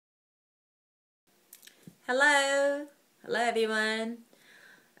Hello, hello everyone.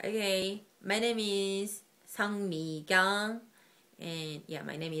 Okay, my name is Sang Mi Gang, and yeah,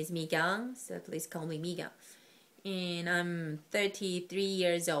 my name is Mi Gang, so please call me Mi Gang. And I'm 33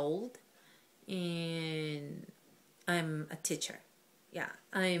 years old, and I'm a teacher. Yeah,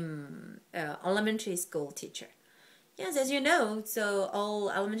 I'm an elementary school teacher. Yes, as you know, so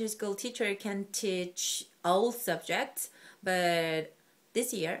all elementary school teacher can teach all subjects, but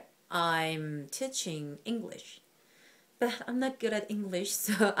this year I'm teaching English. But I'm not good at English,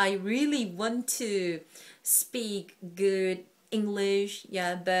 so I really want to speak good English.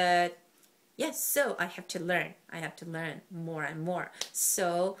 Yeah, but yes, so I have to learn. I have to learn more and more.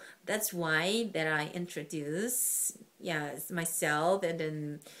 So that's why that I introduce yes myself, and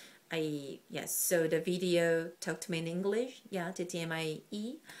then I yes so the video talk to me in English, yeah, to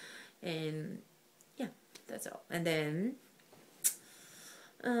TMIE, and yeah, that's all. And then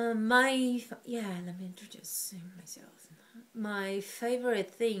let me introduce myself. My favorite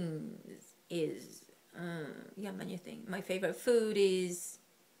thing is many things. My favorite food is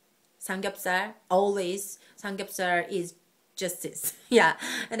samgyeopsal. Always samgyeopsal is justice. Yeah,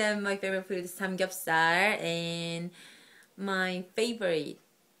 and then my favorite food is samgyeopsal, and my favorite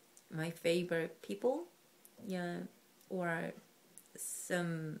people, yeah, or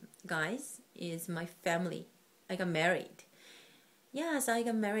some guys is my family. I got married. Yes, I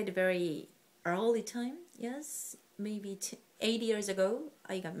got married very early time. Yes, maybe 8 years ago.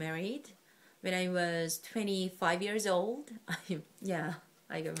 I got married when I was 25 years old.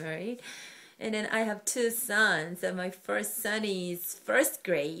 I got married, and then I have two sons. And my first son is first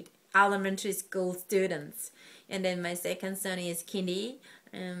grade elementary school students, and then my second son is kindy.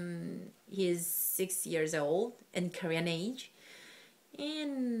 He's 6 years old and Korean age,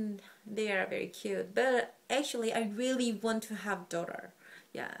 and they are very cute. But actually I really want to have daughter.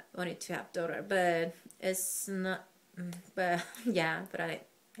 Yeah, wanted to have daughter, but it's not but yeah, but I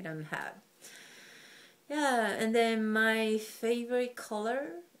don't have. Yeah, and then my favorite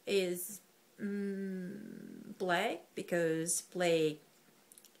color is black, because black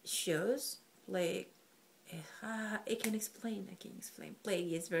shows black. I can explain. Black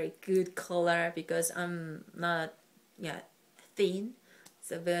is very good color because I'm not, yeah, thin.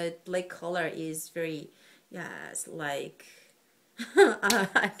 So but black color is very, yeah, it's like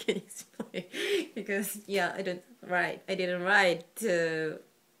I can explain because yeah, I didn't write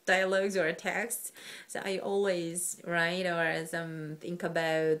dialogues or text, so I always write or some think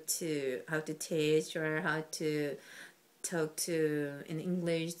about to how to teach or how to talk to in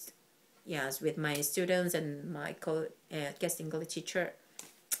English, yes, with my students and my guest English teacher.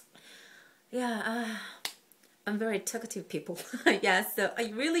 Yeah, I'm very talkative people. Yeah, so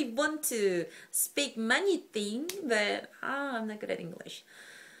I really want to speak many things, but I'm not good at English.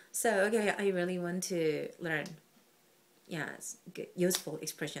 So okay, I really want to learn, yes, good, useful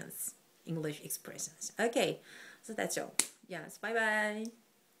expressions, English expressions. Okay, so that's all. Yes, bye bye.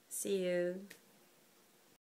 See you.